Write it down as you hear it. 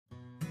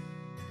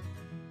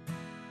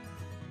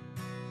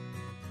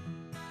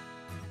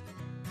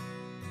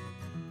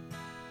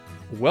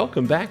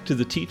Welcome back to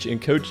the Teach and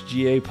Coach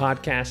GA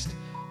podcast.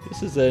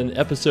 This is an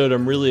episode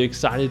I'm really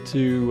excited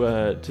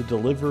to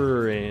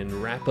deliver and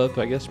wrap up,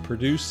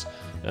 produce,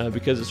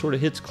 because it sort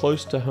of hits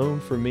close to home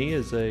for me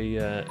as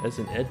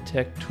an ed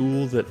tech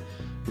tool that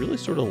really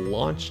sort of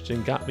launched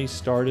and got me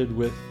started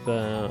with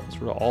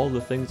sort of all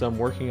the things I'm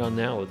working on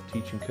now with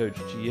Teach and Coach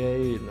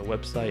GA and the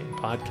website and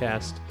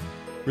podcast.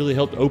 Really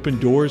helped open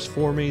doors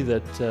for me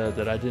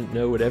that I didn't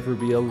know would ever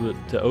be able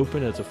to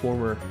open as a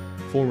former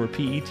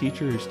PE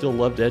teacher who still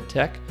loved ed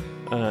tech.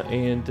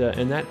 And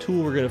that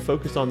tool we're going to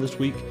focus on this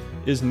week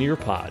is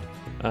Nearpod.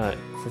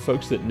 For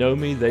folks that know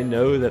me, they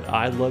know that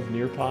I love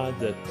Nearpod,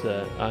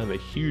 that I'm a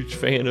huge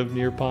fan of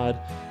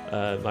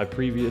Nearpod. My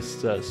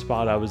previous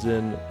spot I was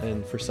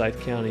in Forsyth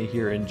County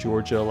here in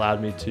Georgia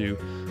allowed me to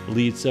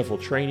lead several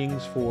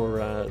trainings for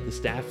the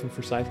staff in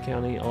Forsyth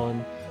County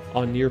on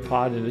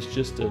Nearpod, and it's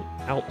just an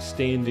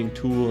outstanding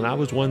tool. And I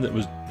was one that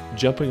was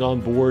jumping on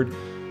board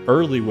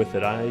early with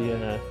it.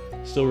 I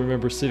still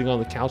remember sitting on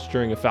the couch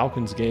during a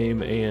Falcons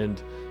game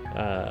and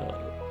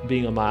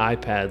being on my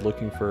iPad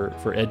looking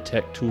for ed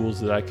tech tools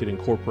that I could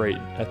incorporate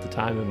at the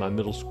time in my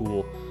middle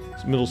school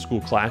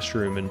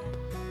classroom. And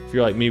if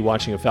you're like me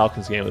watching a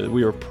Falcons game,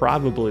 we were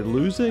probably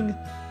losing.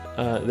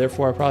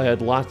 Therefore, I probably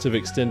had lots of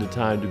extended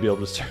time to be able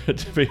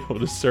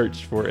to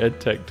search for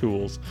ed tech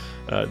tools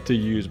to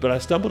use. But I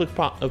stumbled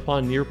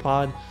upon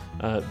Nearpod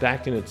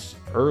back in its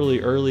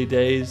early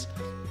days,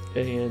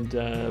 and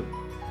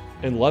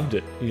loved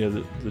it. You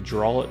know, the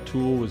Draw It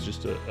tool was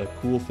just a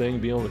cool thing.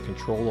 Being able to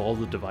control all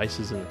the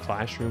devices in the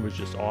classroom was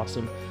just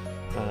awesome.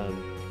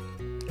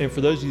 And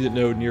for those of you that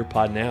know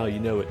Nearpod now, you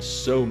know it's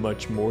so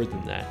much more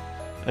than that.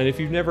 And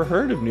if you've never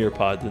heard of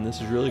Nearpod, then this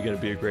is really going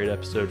to be a great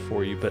episode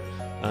for you. But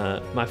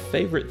my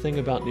favorite thing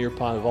about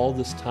Nearpod, of all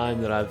this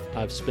time that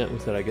I've spent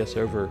with it, I guess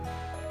over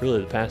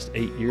really the past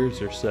 8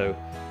 years or so,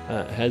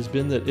 has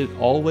been that it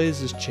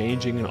always is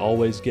changing and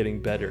always getting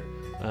better.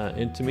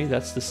 And to me,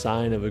 that's the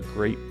sign of a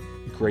great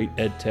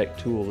ed tech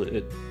tool.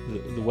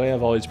 The way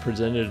I've always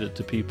presented it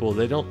to people,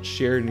 they don't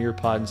share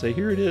Nearpod and say,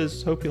 here it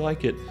is, hope you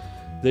like it.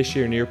 They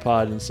share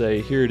Nearpod and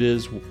say, here it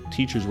is,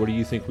 teachers, what do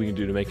you think we can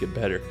do to make it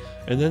better?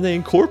 And then they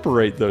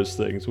incorporate those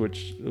things,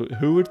 which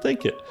who would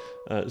think it?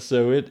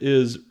 So it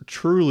is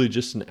truly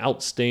just an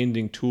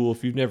outstanding tool.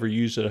 If you've never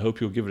used it, I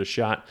hope you'll give it a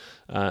shot.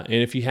 And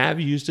if you have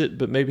used it,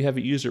 but maybe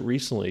haven't used it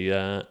recently,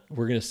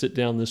 we're going to sit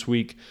down this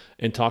week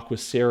and talk with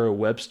Sarah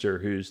Webster,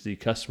 who's the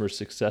customer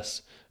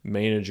success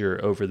manager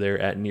over there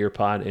at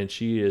Nearpod, and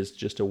she is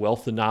just a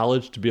wealth of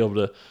knowledge to be able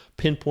to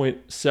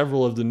pinpoint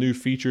several of the new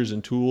features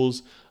and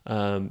tools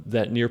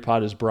that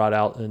Nearpod has brought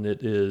out, and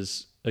it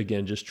is,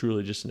 again, just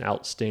truly just an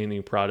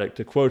outstanding product.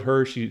 To quote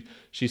her, she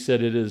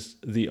said it is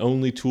the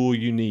only tool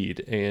you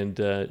need, and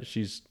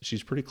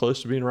she's pretty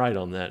close to being right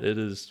on that. It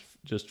is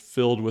just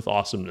filled with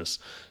awesomeness.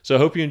 So I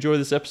hope you enjoy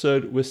this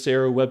episode with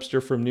Sarah Webster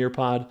from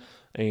Nearpod,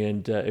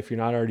 and if you're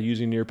not already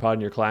using Nearpod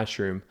in your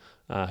classroom,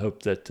 I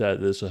hope that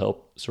this will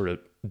help sort of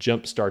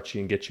jumpstart you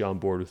and get you on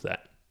board with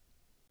that.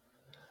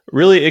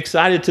 Really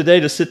excited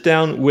today to sit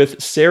down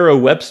with Sarah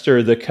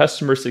Webster, the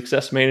customer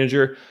success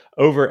manager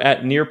over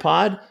at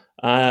Nearpod.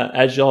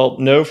 As y'all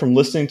know from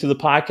listening to the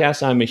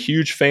podcast, I'm a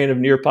huge fan of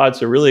Nearpod,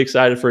 so really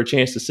excited for a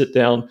chance to sit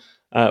down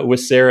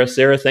with Sarah.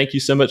 Sarah, thank you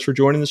so much for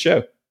joining the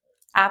show.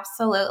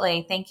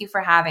 Absolutely. Thank you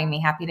for having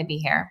me. Happy to be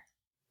here.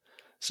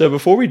 So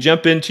before we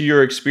jump into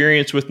your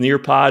experience with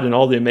Nearpod and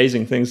all the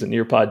amazing things that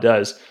Nearpod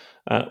does,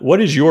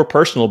 what is your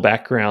personal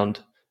background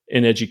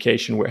in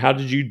education? How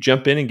did you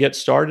jump in and get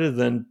started,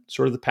 then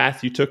sort of the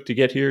path you took to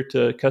get here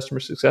to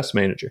customer success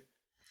manager?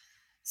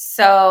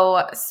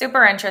 So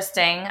super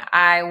interesting.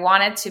 I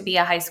wanted to be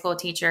a high school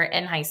teacher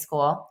in high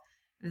school,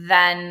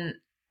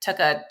 then took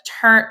a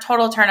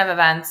total turn of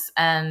events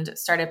and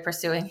started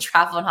pursuing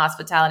travel and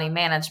hospitality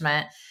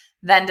management,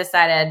 then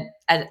decided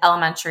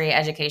elementary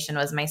education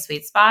was my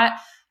sweet spot.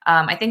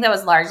 I think that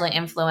was largely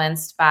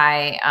influenced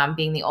by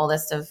being the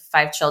oldest of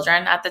 5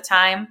 children at the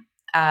time.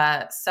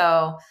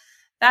 So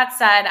that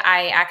said,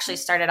 I actually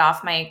started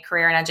off my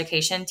career in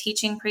education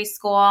teaching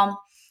preschool,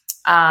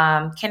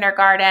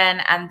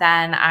 kindergarten, and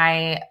then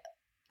I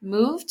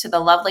moved to the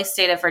lovely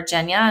state of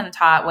Virginia and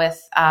taught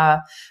with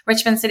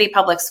Richmond City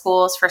Public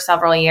Schools for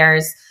several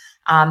years,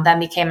 then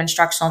became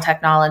instructional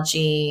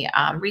technology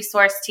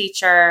resource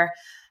teacher.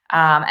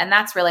 And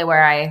that's really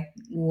where I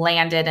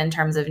landed in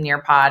terms of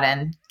Nearpod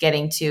and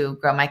getting to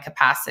grow my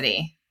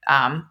capacity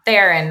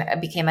there, and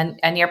became a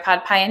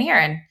Nearpod pioneer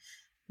and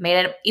made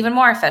it even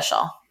more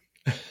official.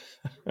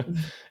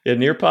 Yeah,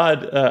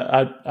 Nearpod,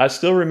 I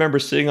still remember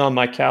sitting on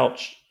my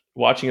couch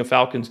watching a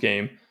Falcons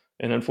game.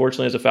 And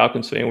unfortunately, as a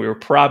Falcons fan, we were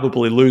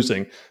probably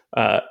losing.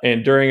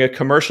 And during a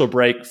commercial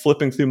break,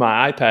 flipping through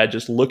my iPad,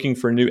 just looking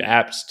for new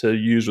apps to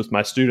use with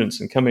my students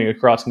and coming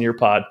across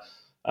Nearpod.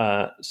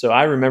 So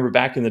I remember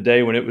back in the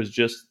day when it was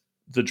just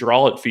the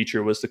Draw It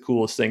feature was the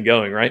coolest thing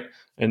going, right?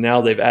 And now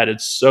they've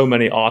added so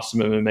many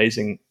awesome and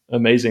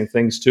amazing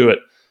things to it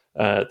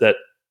that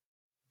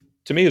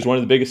to me is one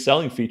of the biggest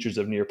selling features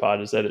of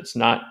Nearpod, is that it's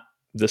not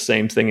the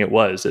same thing it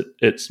was.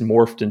 It's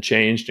morphed and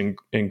changed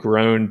and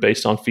grown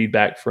based on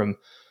feedback from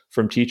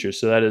from teachers.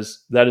 So that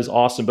is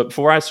awesome. But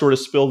before I sort of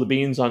spill the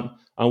beans on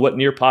what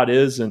Nearpod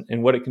is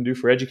and what it can do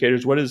for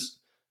educators,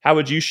 how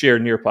would you share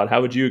Nearpod?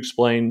 How would you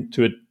explain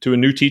to a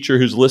new teacher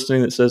who's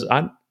listening that says,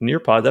 "I'm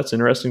Nearpod, that's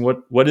interesting.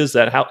 What is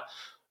that?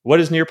 What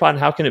is Nearpod and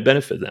how can it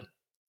benefit them?"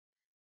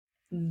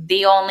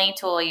 The only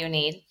tool you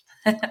need.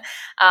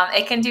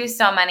 It can do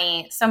so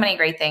many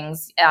great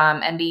things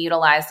and be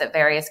utilized at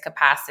various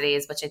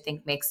capacities, which I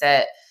think makes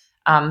it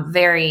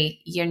very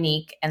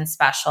unique and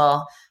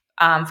special.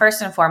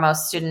 First and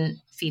foremost, student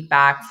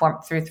feedback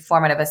through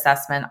formative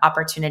assessment,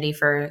 opportunity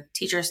for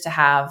teachers to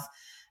have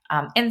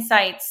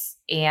insights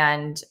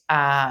and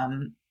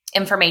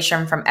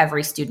information from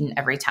every student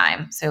every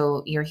time.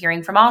 So you're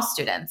hearing from all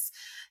students.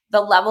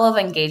 The level of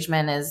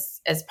engagement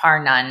is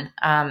par none.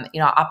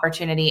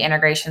 Opportunity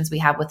integrations we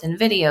have within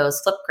videos,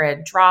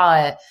 Flipgrid,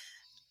 Draw It,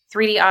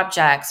 3D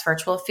objects,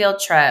 virtual field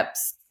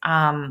trips.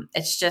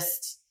 It's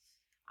just,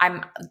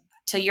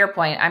 to your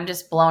point, I'm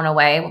just blown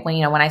away.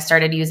 When I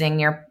started using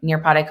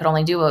Nearpod, I could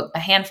only do a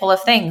handful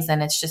of things,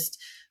 and it's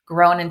just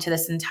grown into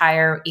this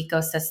entire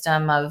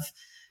ecosystem of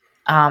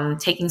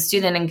taking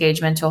student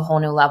engagement to a whole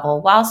new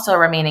level while still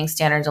remaining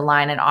standards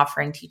aligned and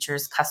offering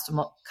teachers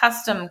customizable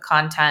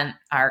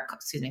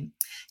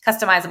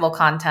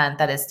content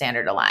that is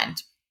standard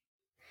aligned.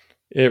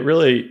 It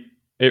really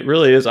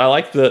is. I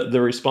like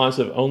the response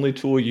of only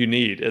tool you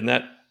need. And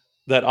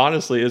that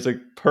honestly is a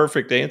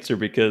perfect answer,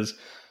 because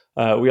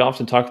we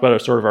often talk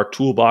about our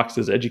toolbox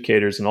as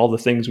educators and all the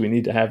things we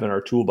need to have in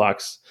our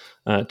toolbox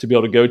to be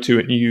able to go to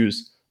and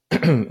use.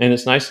 And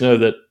it's nice to know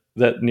that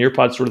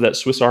Nearpod's sort of that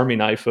Swiss Army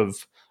knife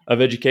of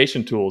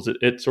education tools.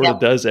 It sort of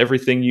does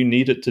everything you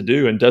need it to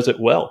do and does it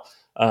well.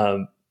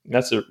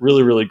 That's a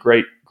really, really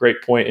great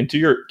point. And to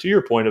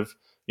your point of,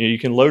 you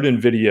can load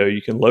in video,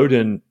 you can load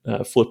in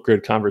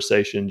Flipgrid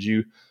conversations,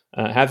 you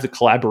have the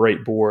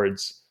collaborate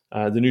boards,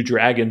 the new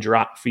drag and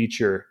drop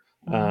feature.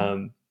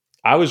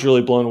 I was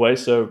really blown away.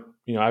 So,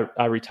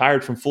 I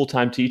retired from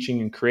full-time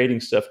teaching and creating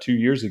stuff 2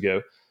 years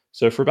ago.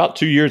 So for about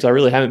 2 years, I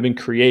really haven't been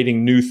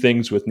creating new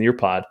things with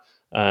Nearpod.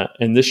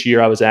 And this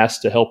year I was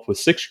asked to help with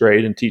sixth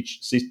grade and teach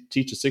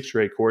a sixth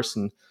grade course.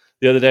 And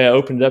the other day I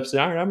opened it up and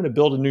said, all right, I'm going to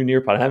build a new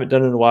Nearpod. I haven't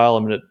done it in a while.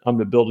 I'm going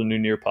to build a new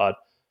Nearpod.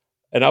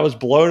 And I was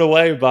blown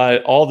away by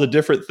all the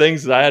different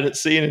things that I hadn't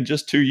seen in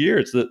just 2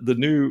 years.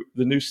 The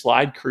new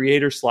slide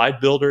creator,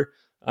 slide builder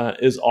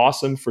is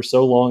awesome. For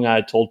so long I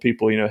had told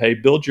people, hey,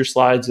 build your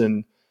slides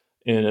in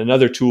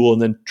another tool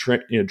and then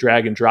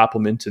drag and drop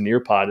them into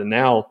Nearpod. And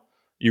now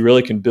you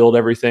really can build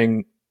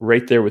everything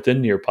right there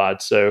within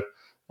Nearpod. So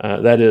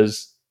that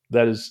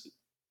is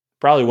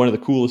probably one of the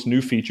coolest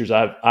new features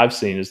I've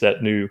seen, is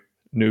that new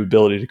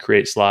ability to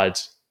create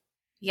slides.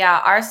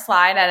 Yeah, our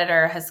slide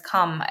editor has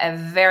come a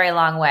very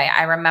long way.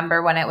 I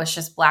remember when it was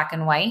just black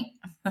and white,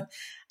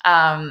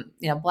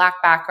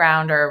 black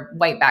background or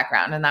white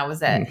background, and that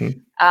was it.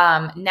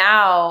 Mm-hmm.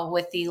 Now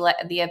with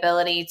the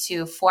ability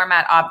to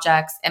format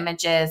objects,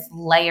 images,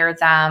 layer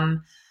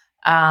them,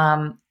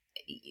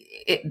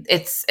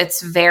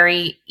 it's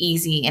very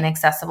easy and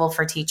accessible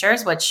for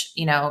teachers, which,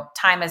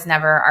 time is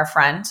never our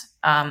friend,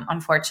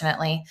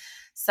 unfortunately.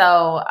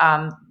 So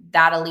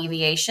that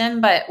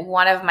alleviation, but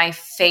one of my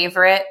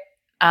favorite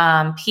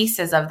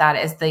pieces of that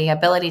is the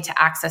ability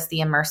to access the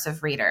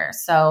immersive reader.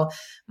 So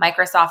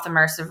Microsoft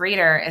Immersive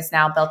Reader is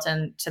now built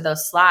into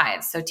those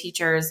slides. So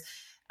teachers,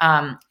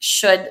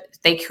 should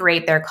they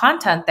create their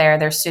content there,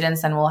 their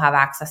students then will have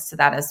access to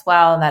that as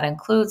well. And that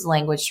includes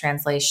language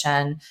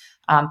translation,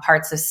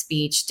 parts of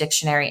speech,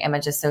 dictionary,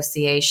 image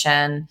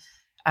association,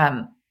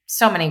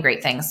 so many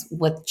great things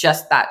with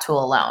just that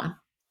tool alone.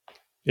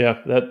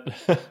 Yeah,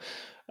 that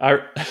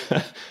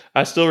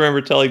I still remember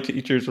telling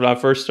teachers when I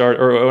first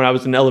started, or when I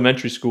was in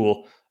elementary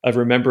school, of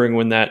remembering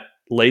when that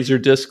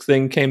Laserdisc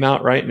thing came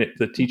out, right? And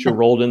the teacher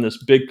rolled in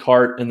this big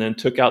cart and then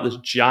took out this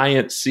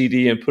giant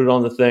CD and put it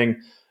on the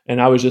thing.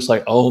 And I was just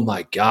like, oh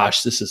my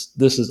gosh, this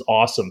is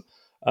awesome.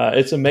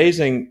 It's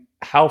amazing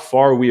how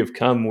far we have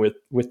come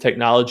with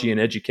technology and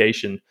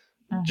education.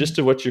 Mm-hmm. Just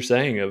to what you're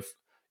saying of,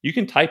 you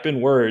can type in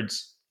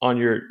words on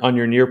your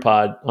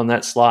Nearpod on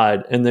that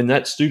slide, and then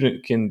that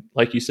student can,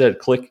 like you said,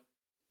 click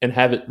and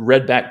have it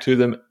read back to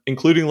them,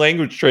 including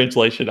language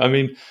translation. I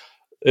mean,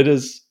 it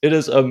is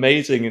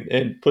amazing,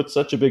 and puts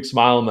such a big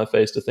smile on my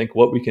face to think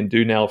what we can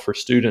do now for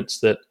students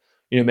that,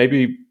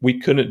 maybe we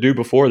couldn't do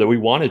before, that we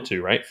wanted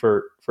to, right?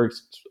 For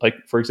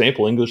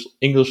example,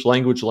 English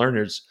language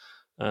learners.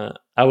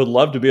 I would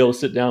love to be able to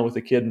sit down with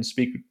a kid and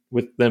speak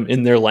with them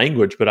in their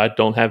language, but I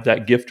don't have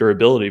that gift or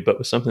ability. But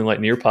with something like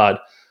Nearpod,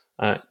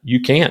 you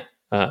can't,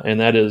 and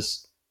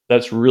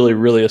that's really,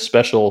 really a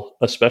special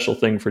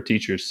thing for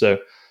teachers. So.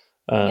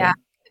 Yeah,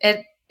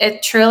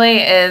 it truly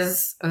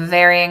is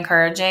very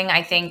encouraging.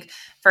 I think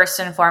first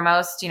and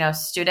foremost,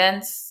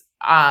 students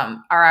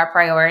are our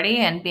priority,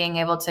 and being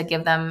able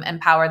to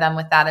empower them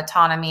with that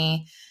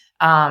autonomy,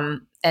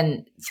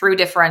 and through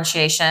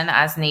differentiation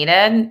as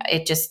needed,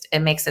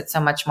 it makes it so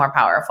much more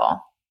powerful.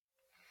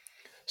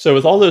 So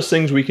with all those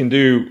things we can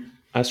do,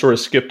 I sort of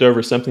skipped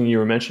over something you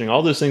were mentioning,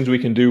 all those things we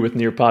can do with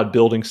Nearpod,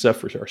 building stuff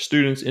for our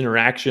students,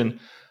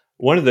 interaction.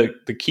 one of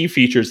the key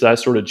features that I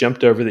sort of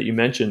jumped over that you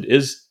mentioned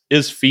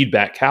is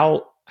feedback.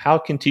 How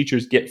can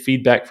teachers get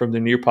feedback from the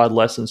Nearpod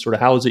lessons? Sort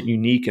of how is it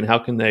unique, and how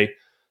can they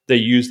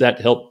use that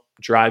to help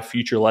drive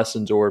future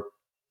lessons, or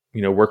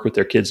work with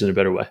their kids in a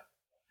better way?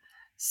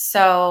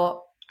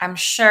 So I'm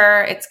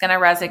sure it's going to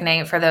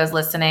resonate for those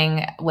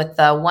listening with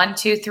the 1,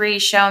 2, 3,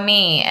 show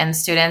me, and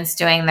students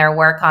doing their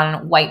work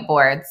on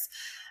whiteboards,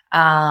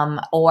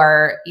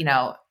 or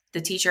the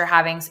teacher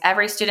having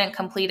every student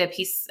complete a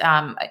piece,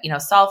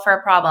 solve for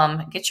a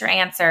problem, get your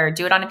answer,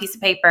 do it on a piece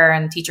of paper,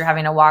 and teacher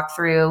having to walk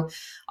through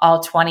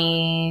all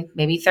 20,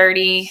 maybe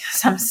 30,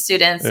 some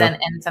students, and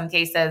in some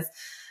cases,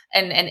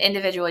 and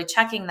individually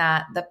checking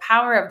that. The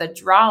power of the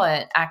Draw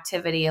It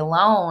activity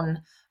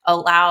alone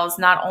allows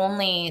not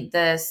only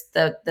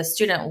the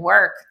student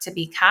work to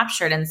be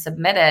captured and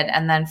submitted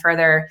and then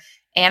further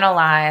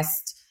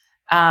analyzed,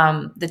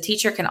 the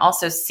teacher can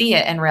also see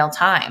it in real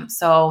time.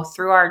 So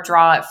through our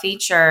Draw It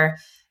feature,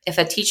 if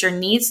a teacher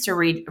needs to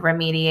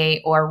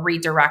remediate or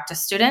redirect a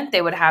student,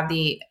 they would have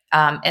the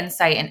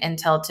insight and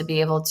intel to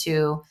be able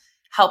to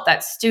help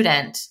that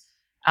student,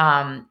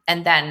 and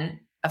then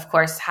of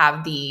course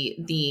have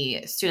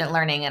the student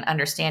learning and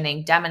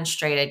understanding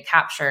demonstrated,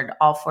 captured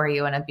all for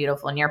you in a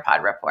beautiful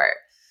Nearpod report.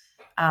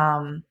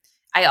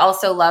 I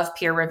also love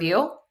peer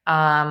review.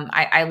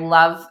 I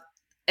love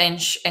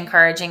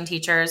encouraging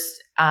teachers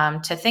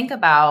to think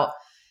about,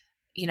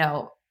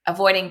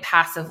 avoiding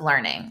passive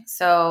learning.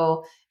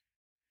 So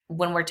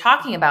when we're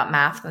talking about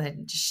math,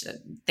 just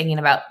thinking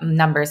about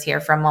numbers here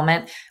for a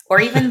moment,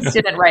 or even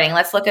student writing,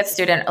 let's look at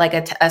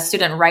a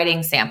student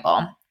writing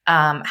sample.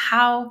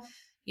 How,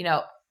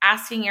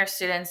 asking your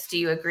students, do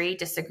you agree,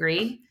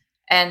 disagree?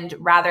 And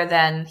rather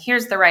than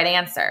here's the right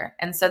answer.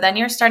 And so then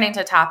you're starting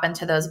to tap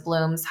into those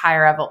Bloom's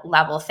higher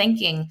level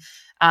thinking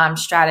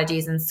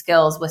strategies and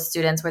skills with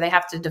students, where they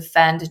have to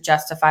defend,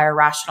 justify, or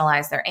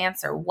rationalize their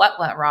answer. What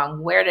went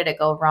wrong? Where did it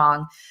go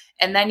wrong?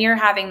 And then you're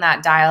having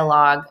that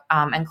dialogue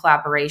and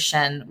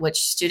collaboration, which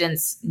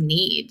students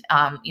need.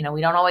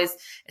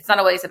 It's not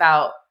always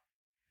about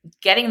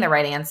getting the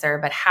right answer,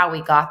 but how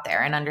we got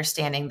there and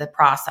understanding the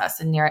process.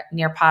 And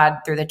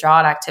Nearpod, through the Draw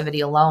It activity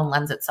alone,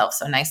 lends itself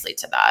so nicely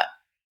to that.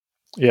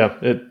 Yeah,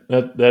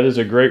 that is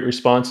a great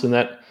response. And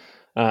that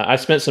I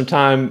spent some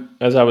time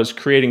as I was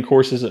creating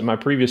courses at my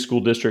previous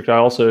school district. I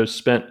also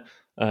spent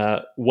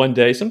one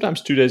day,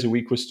 sometimes 2 days a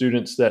week, with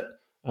students that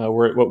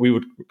were at what we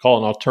would call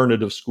an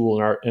alternative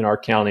school in our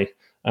county,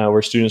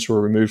 where students were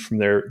removed from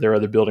their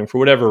other building for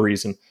whatever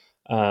reason.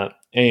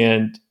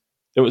 And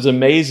it was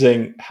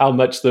amazing how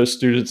much those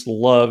students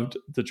loved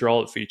the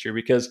Draw It feature,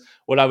 because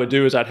what I would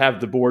do is I'd have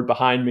the board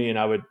behind me, and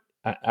I would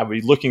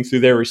be looking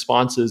through their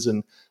responses,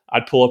 and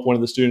I'd pull up one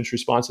of the students'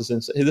 responses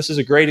and say, hey, this is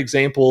a great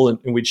example.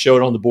 And we'd show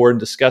it on the board and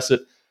discuss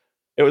it.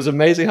 It was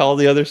amazing how all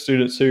the other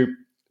students who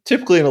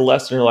typically in a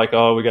lesson are like,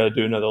 oh, we got to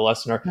do another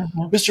lesson, or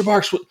Mr.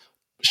 Marks,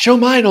 show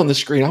mine on the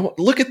screen.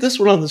 Look at this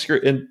one on the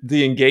screen. And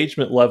the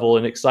engagement level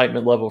and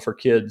excitement level for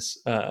kids,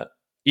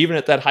 even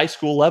at that high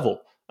school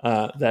level,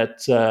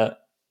 that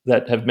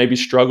have maybe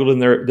struggled in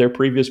their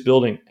previous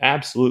building,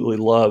 absolutely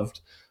loved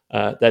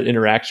that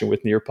interaction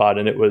with Nearpod.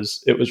 And it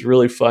was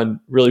really fun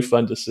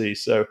to see.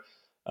 So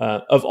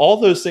of all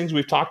those things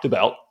we've talked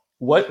about,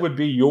 what would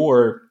be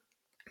your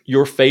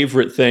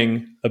favorite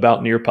thing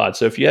about Nearpod?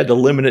 So if you had to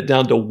limit it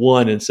down to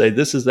one and say,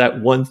 this is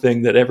that one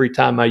thing that every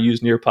time I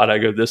use Nearpod, I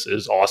go, this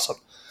is awesome.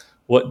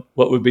 What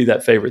would be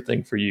that favorite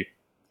thing for you?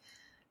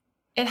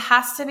 It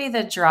has to be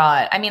the Draw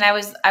It. I mean,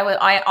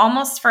 I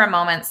almost for a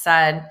moment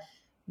said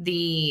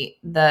the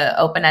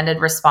open-ended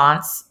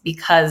response,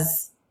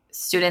 because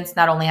students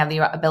not only have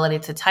the ability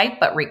to type,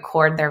 but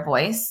record their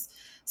voice.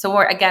 So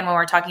when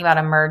we're talking about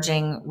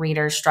emerging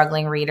readers,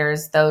 struggling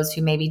readers, those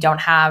who maybe don't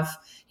have,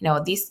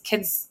 these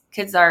kids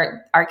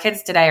are our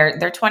kids today,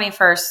 they're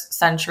 21st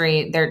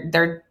century,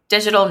 they're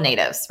digital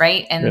natives,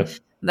 right? And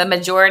the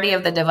majority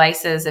of the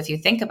devices, if you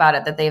think about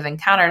it, that they've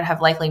encountered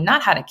have likely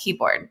not had a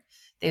keyboard.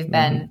 They've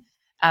been,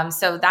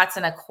 so that's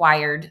an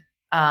acquired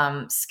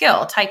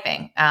skill,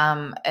 typing.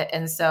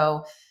 And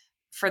so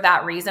for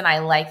that reason, I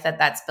like that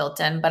that's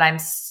built in, but I'm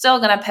still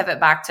going to pivot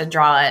back to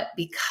Draw It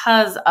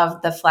because of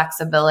the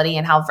flexibility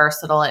and how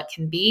versatile it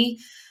can be,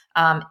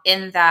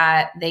 in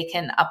that they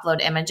can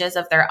upload images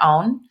of their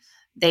own.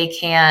 They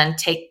can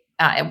take,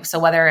 so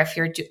whether if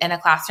you're in a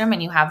classroom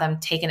and you have them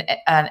take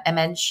an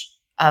image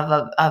of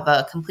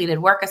a completed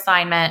work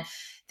assignment,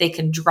 they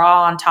can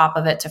draw on top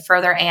of it to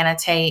further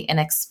annotate and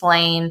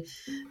explain,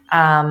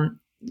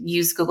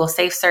 use Google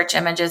Safe Search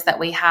images that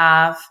we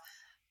have.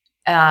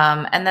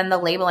 And then the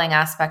labeling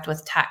aspect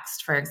with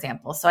text, for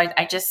example. So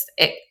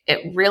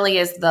it really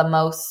is the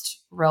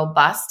most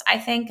robust, I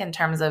think, in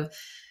terms of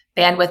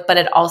bandwidth, but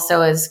it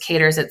also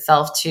caters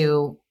itself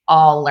to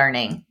all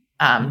learning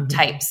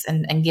types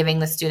and giving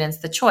the students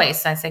the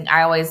choice.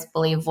 I always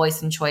believe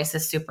voice and choice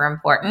is super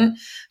important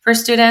for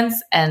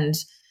students, and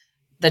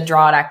the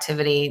Draw It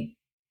activity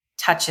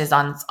touches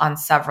on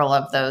several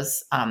of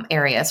those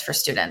areas for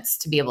students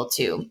to be able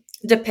to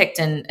depict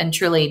and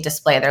truly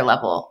display their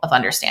level of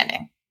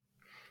understanding.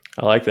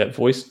 I like that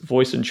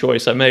voice and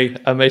choice. I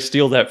may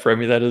steal that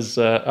from you. That is,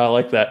 I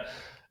like that.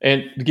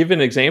 And to give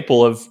an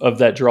example of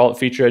that draw it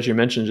feature, as you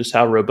mentioned, just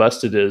how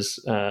robust it is.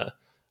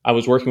 I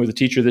was working with a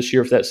teacher this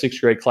year for that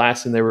sixth grade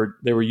class, and they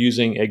were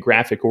using a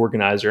graphic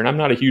organizer. And I'm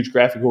not a huge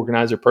graphic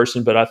organizer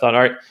person, but I thought,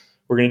 all right,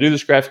 we're going to do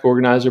this graphic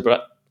organizer,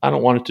 but I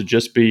don't want it to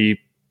just be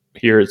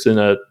here. It's in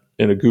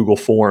a Google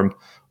form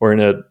or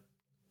in a,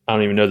 I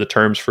don't even know the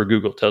terms for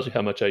Google. It tells you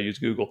how much I use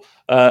Google.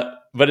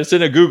 But it's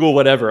in a Google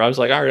whatever. I was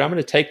like, all right, I'm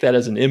going to take that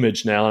as an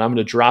image now, and I'm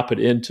going to drop it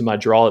into my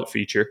Draw It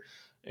feature,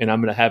 and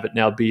I'm going to have it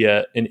now be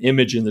an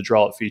image in the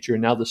Draw It feature.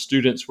 And now the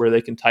students, where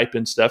they can type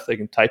in stuff, they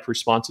can type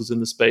responses in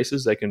the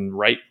spaces, they can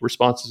write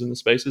responses in the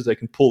spaces, they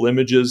can pull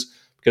images,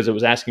 because it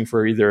was asking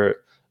for either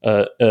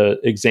a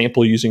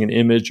example using an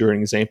image or an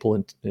example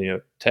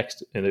in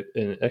text and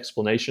an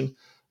explanation.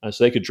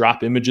 So they could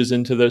drop images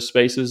into those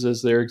spaces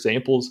as their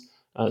examples.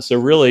 So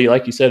really,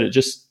 like you said,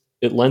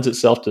 it lends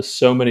itself to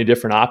so many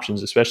different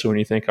options, especially when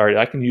you think, all right,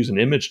 I can use an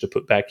image to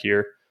put back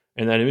here,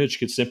 and that image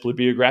could simply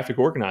be a graphic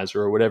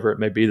organizer or whatever it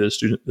may be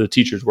the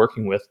teacher's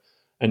working with.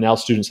 And now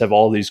students have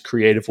all these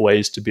creative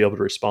ways to be able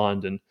to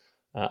respond. And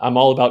I'm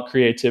all about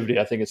creativity.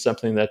 I think it's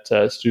something that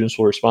students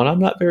will respond, I'm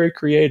not very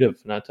creative.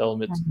 And I tell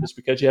them it's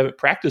because you haven't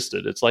practiced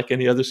it. It's like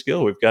any other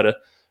skill. We've got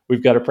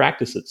to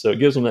practice it. So it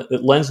gives them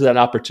it lends that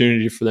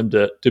opportunity for them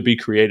to be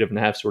creative and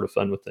have sort of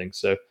fun with things.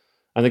 So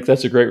I think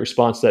that's a great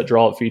response. That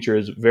Draw It feature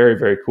is very,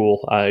 very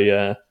cool.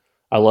 I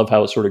love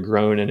how it's sort of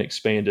grown and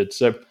expanded.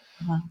 So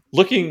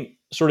looking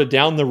sort of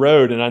down the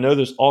road, and I know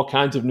there's all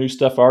kinds of new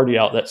stuff already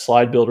out. That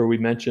slide builder we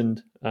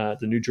mentioned, the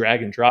new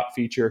drag and drop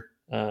feature.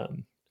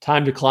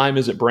 Time to Climb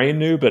isn't brand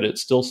new, but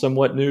it's still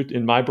somewhat new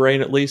in my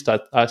brain, at least.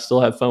 I still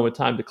have fun with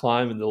Time to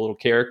Climb and the little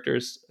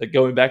characters.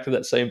 Going back to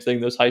that same thing,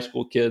 those high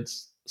school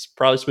kids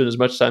probably spend as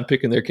much time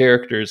picking their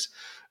characters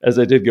as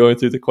they did going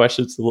through the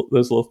questions.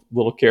 Those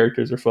little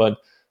characters are fun.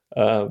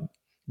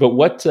 But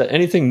what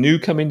anything new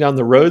coming down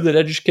the road that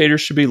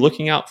educators should be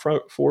looking out for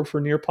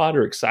Nearpod,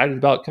 or excited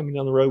about coming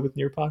down the road with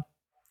Nearpod?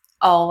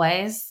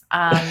 Always.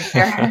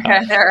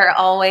 There are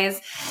always,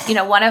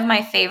 one of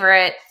my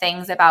favorite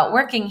things about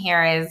working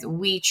here is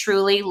we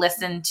truly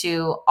listen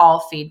to all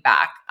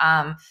feedback.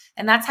 And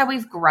that's how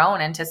we've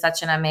grown into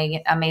such an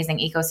amazing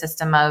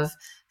ecosystem of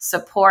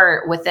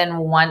support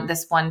within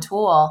this one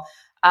tool.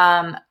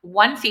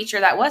 One feature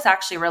that was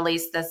actually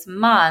released this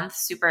month,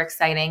 super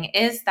exciting,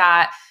 is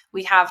that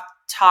we have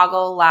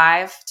toggle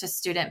live to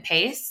student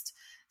paced.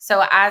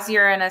 So as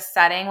you're in a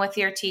setting with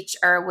your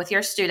teacher, with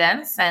your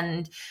students,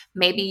 and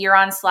maybe you're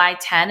on slide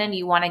 10 and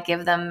you want to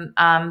give them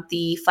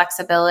the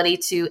flexibility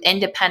to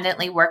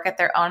independently work at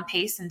their own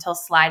pace until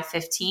slide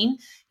 15,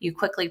 you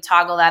quickly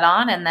toggle that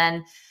on. And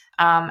then,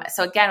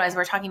 so again, as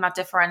we're talking about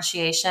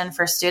differentiation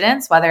for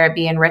students, whether it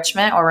be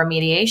enrichment or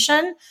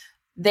remediation,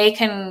 they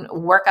can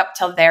work up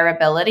to their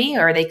ability,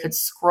 or they could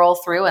scroll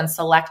through and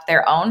select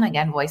their own,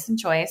 again, voice and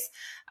choice.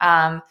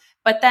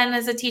 But then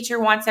as a teacher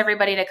wants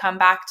everybody to come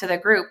back to the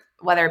group,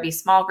 whether it be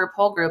small group,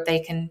 whole group, they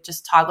can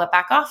just toggle it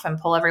back off and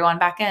pull everyone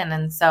back in.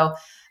 And so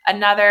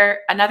another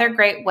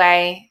great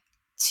way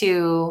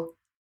to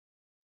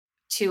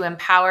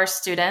empower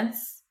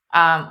students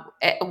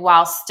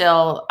while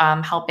still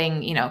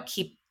helping,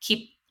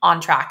 keep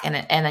on track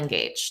and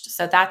engaged.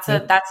 So that's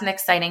an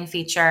exciting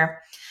feature.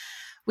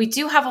 We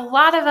do have a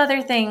lot of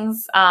other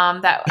things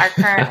that are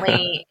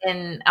currently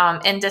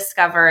in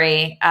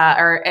discovery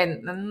or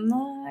in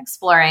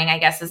exploring, I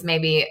guess is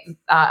maybe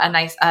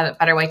a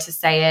better way to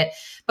say it.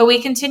 But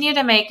we continue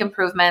to make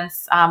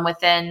improvements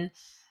within.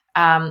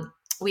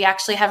 We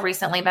actually have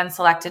recently been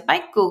selected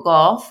by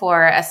Google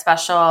for a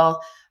special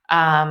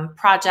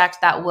project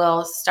that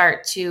will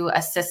start to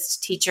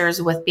assist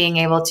teachers with being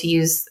able to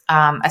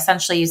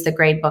essentially use the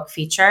gradebook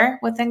feature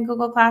within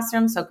Google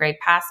Classroom, so Grade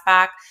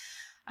Passback.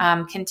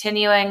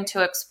 Continuing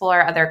to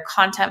explore other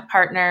content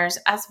partners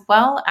as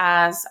well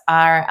as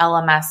our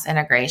LMS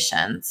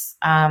integrations.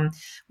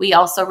 We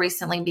also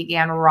recently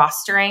began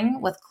rostering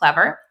with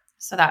Clever,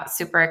 so that's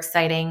super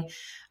exciting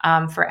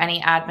for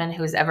any admin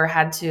who's ever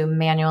had to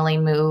manually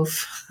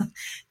move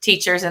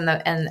teachers in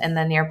the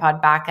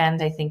Nearpod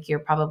backend. I think you're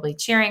probably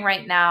cheering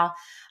right now,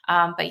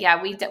 but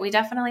yeah, we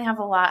definitely have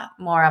a lot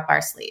more up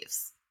our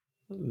sleeves.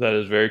 That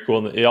is very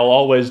cool. And y'all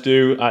always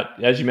do.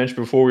 As you mentioned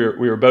before,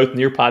 we were both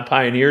Nearpod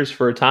pioneers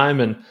for a time,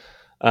 and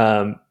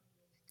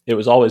it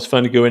was always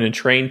fun to go in and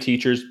train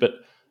teachers, but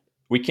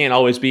we can't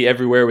always be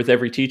everywhere with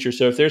every teacher.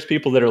 So if there's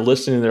people that are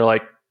listening, they're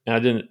like, and I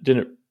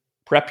didn't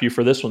prep you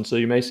for this one, so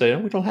you may say, oh,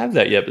 we don't have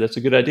that yet, but that's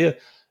a good idea.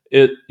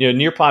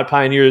 Nearpod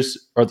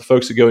pioneers are the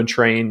folks that go and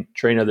train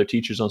other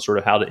teachers on sort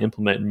of how to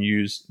implement and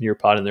use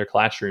Nearpod in their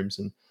classrooms.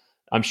 And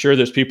I'm sure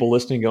there's people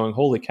listening going,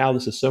 holy cow,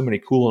 this is so many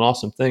cool and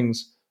awesome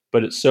things,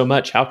 but it's so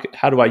much.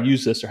 How do I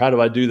use this, or how do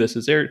I do this?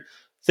 Is there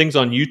things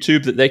on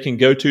YouTube that they can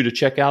go to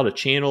check out a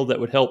channel that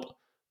would help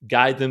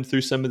guide them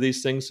through some of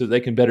these things so they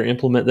can better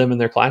implement them in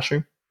their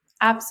classroom?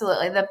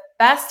 Absolutely. The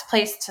best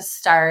place to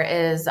start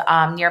is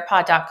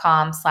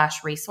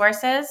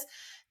nearpod.com/resources.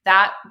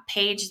 That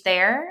page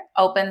there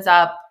opens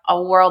up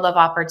a world of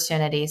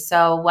opportunity.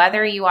 So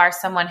whether you are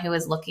someone who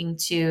is looking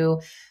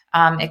to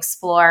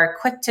explore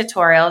quick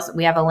tutorials,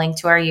 we have a link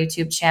to our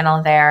YouTube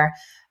channel there.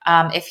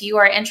 If you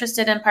are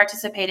interested in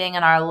participating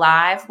in our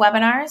live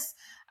webinars,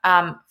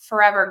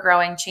 forever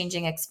growing,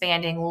 changing,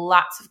 expanding,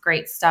 lots of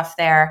great stuff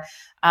there.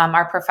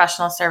 Our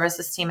professional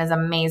services team is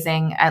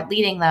amazing at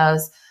leading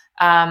those.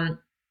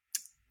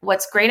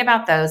 What's great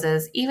about those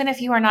is even if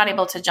you are not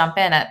able to jump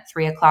in at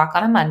 3:00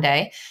 on a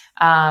Monday,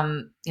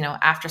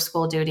 after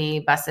school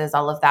duty, buses,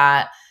 all of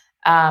that,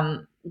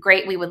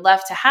 great. We would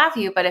love to have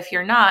you, but if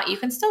you're not, you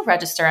can still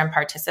register and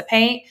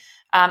participate.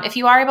 If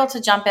you are able to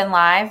jump in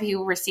live,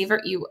 you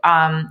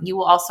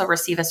will also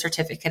receive a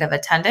certificate of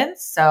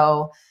attendance.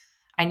 So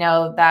I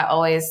know that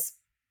always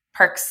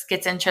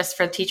gets interest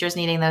for teachers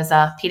needing those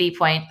PD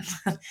point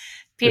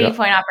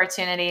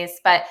opportunities.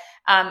 But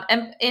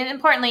and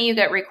importantly, you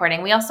get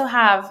recording. We also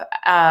have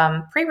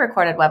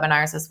pre-recorded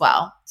webinars as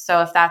well.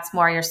 So if that's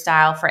more your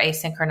style for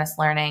asynchronous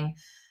learning,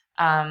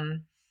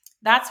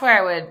 that's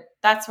where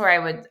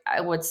I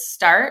would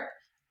start.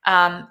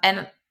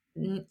 And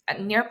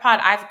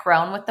Nearpod, I've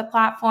grown with the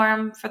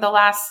platform for the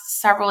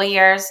last several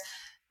years.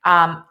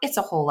 It's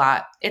a whole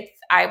lot.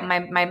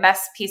 My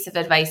best piece of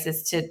advice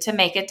is to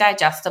make it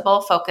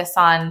digestible, focus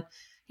on,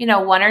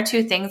 one or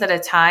two things at a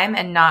time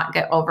and not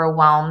get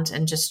overwhelmed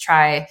and just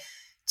try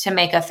to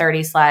make a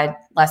 30 slide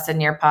lesson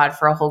Nearpod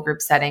for a whole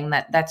group setting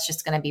that's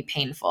just going to be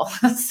painful.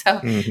 So,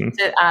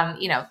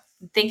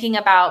 thinking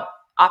about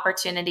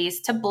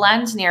opportunities to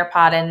blend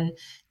Nearpod and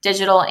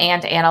digital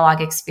and analog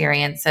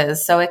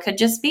experiences. So it could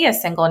just be a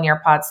single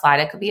Nearpod slide.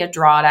 It could be a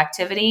draw-out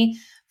activity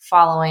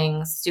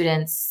following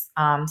students'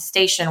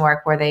 station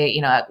work where they,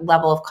 a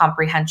level of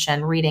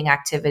comprehension, reading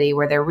activity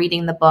where they're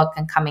reading the book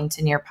and coming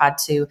to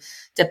Nearpod to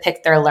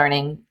depict their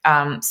learning.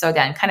 So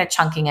again, kind of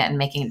chunking it and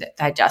making it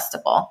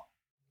digestible.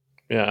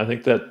 Yeah, I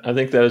think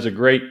that is a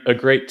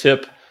great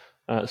tip.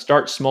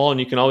 Start small, and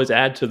you can always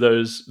add to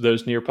those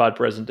Nearpod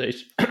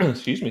presentations.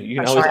 Excuse me. You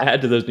can always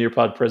add to those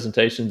Nearpod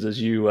presentations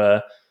as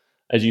you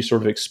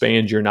sort of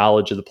expand your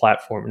knowledge of the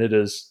platform. And it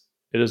is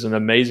an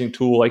amazing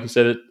tool. Like you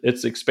said,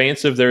 it's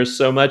expansive. There's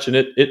so much, and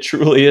it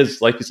truly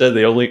is, like you said,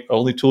 the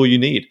only tool you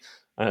need.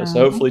 So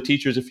hopefully,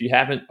 teachers, if you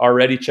haven't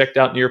already checked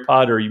out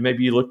Nearpod, or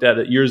maybe you looked at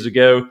it years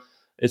ago,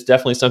 it's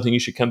definitely something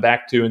you should come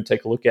back to and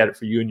take a look at it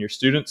for you and your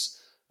students.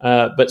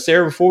 But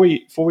Sarah, before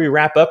we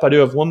wrap up, I do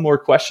have one more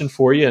question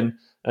for you, and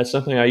that's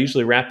something I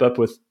usually wrap up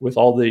with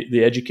all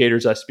the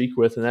educators I speak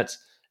with, and that's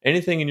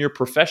anything in your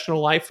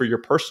professional life or your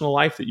personal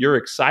life that you're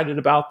excited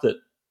about, that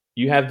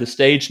you have the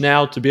stage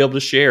now to be able to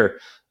share,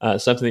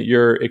 something that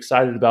you're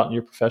excited about in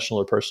your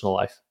professional or personal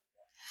life.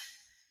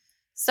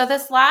 So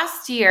this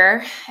last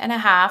year and a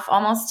half,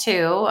 almost 2,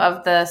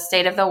 of the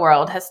state of the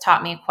world has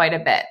taught me quite a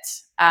bit.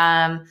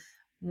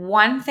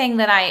 One thing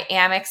that I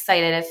am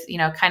excited,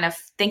 kind of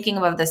thinking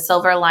of the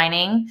silver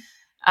lining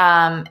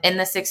in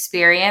this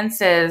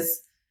experience,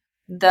 is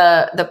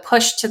the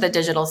push to the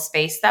digital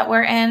space that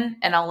we're in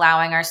and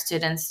allowing our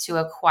students to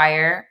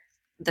acquire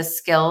the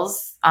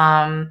skills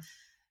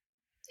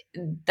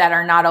that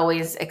are not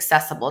always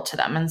accessible to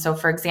them. And so,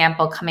 for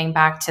example, coming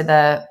back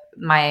to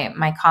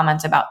my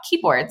comment about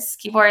keyboards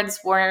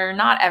were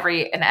not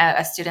in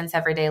a student's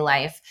everyday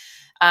life.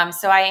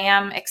 So I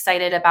am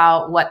excited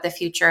about what the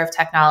future of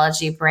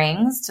technology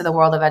brings to the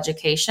world of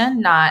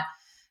education, not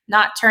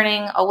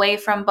turning away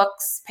from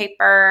books,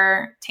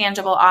 paper,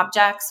 tangible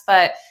objects,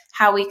 but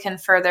how we can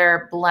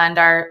further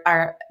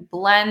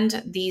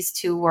blend these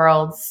two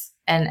worlds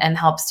and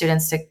help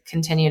students to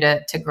continue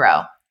to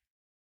grow.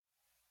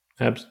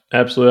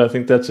 Absolutely. I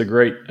think that's a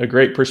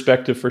great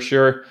perspective for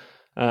sure.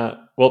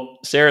 Well,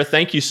 Sarah,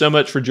 thank you so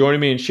much for joining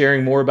me and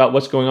sharing more about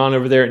what's going on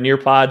over there at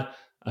Nearpod.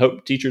 I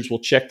hope teachers will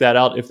check that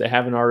out if they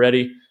haven't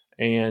already,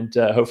 and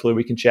hopefully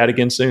we can chat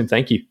again soon.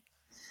 Thank you.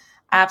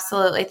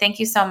 Absolutely. Thank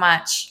you so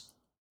much.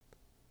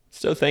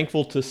 So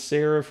thankful to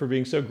Sarah for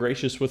being so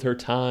gracious with her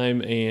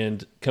time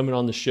and coming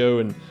on the show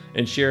and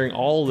sharing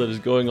all that is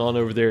going on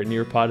over there at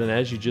Nearpod. And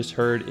as you just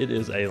heard, it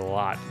is a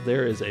lot.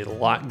 There is a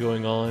lot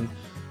going on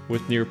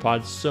with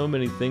Nearpod. So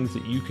many things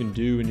that you can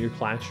do in your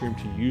classroom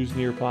to use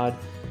Nearpod.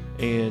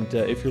 And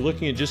if you're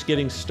looking at just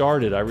getting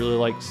started, I really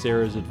like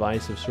Sarah's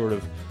advice of sort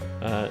of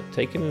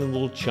taking it in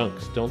little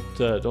chunks. Don't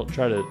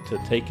try to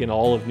take in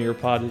all of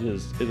Nearpod.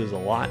 It is a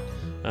lot,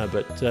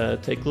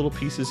 but take little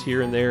pieces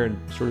here and there and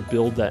sort of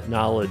build that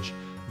knowledge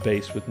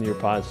base with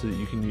Nearpod so that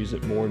you can use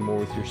it more and more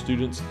with your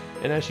students.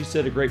 And as she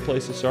said, a great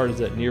place to start is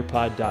at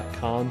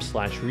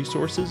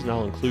nearpod.com/resources, and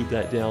I'll include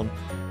that down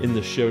in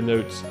the show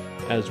notes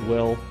as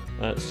well.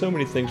 So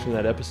many things from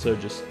that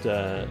episode just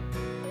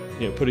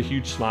put a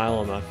huge smile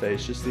on my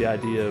face. Just the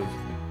idea of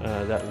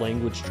that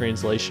language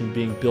translation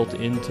being built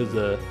into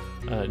the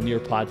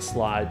Nearpod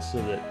slides, so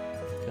that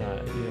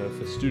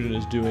if a student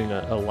is doing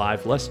a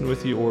live lesson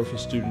with you, or if a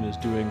student is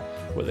doing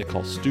what they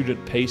call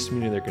student pace,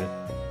 meaning they're going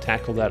to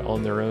tackle that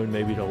on their own,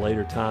 maybe at a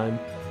later time,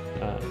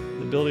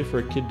 the ability for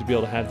a kid to be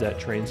able to have that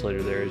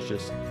translator there is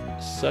just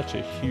such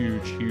a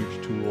huge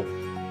tool.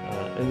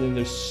 And then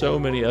there's so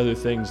many other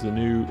things. The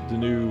new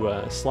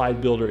slide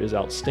builder is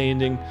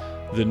outstanding.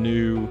 the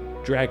new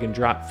drag and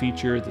drop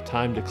feature, the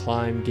time to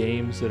climb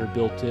games that are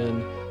built in,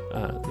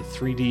 the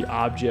 3D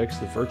objects,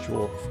 the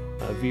virtual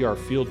VR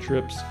field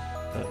trips,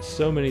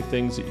 so many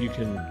things that you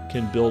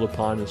can build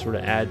upon and sort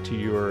of add to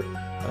your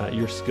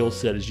skill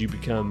set as you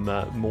become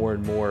more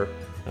and more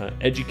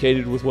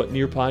educated with what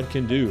Nearpod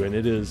can do. And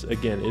it is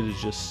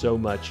just so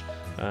much.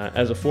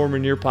 As a former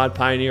Nearpod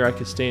pioneer, I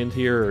could stand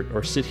here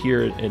or sit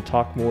here and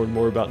talk more and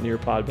more about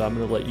Nearpod, but I'm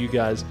going to let you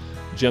guys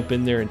jump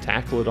in there and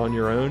tackle it on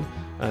your own.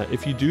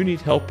 If you do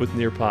need help with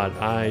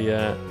Nearpod,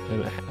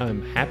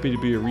 I'm happy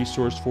to be a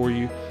resource for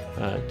you,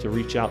 to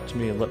reach out to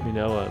me and let me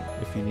know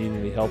if you need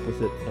any help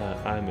with it.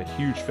 I'm a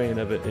huge fan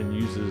of it and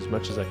use it as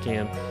much as I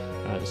can.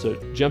 So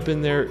jump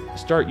in there,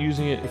 start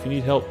using it. If you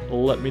need help,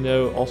 let me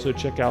know. Also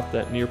check out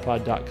that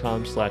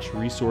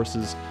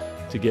nearpod.com/resources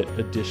to get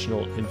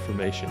additional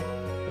information.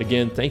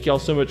 Again, thank you all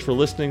so much for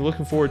listening.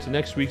 Looking forward to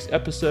next week's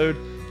episode.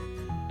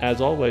 As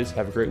always,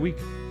 have a great week.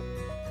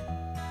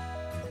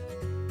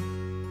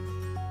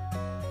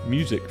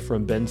 Music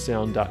from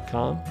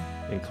bensound.com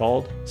and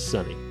called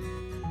Sunny.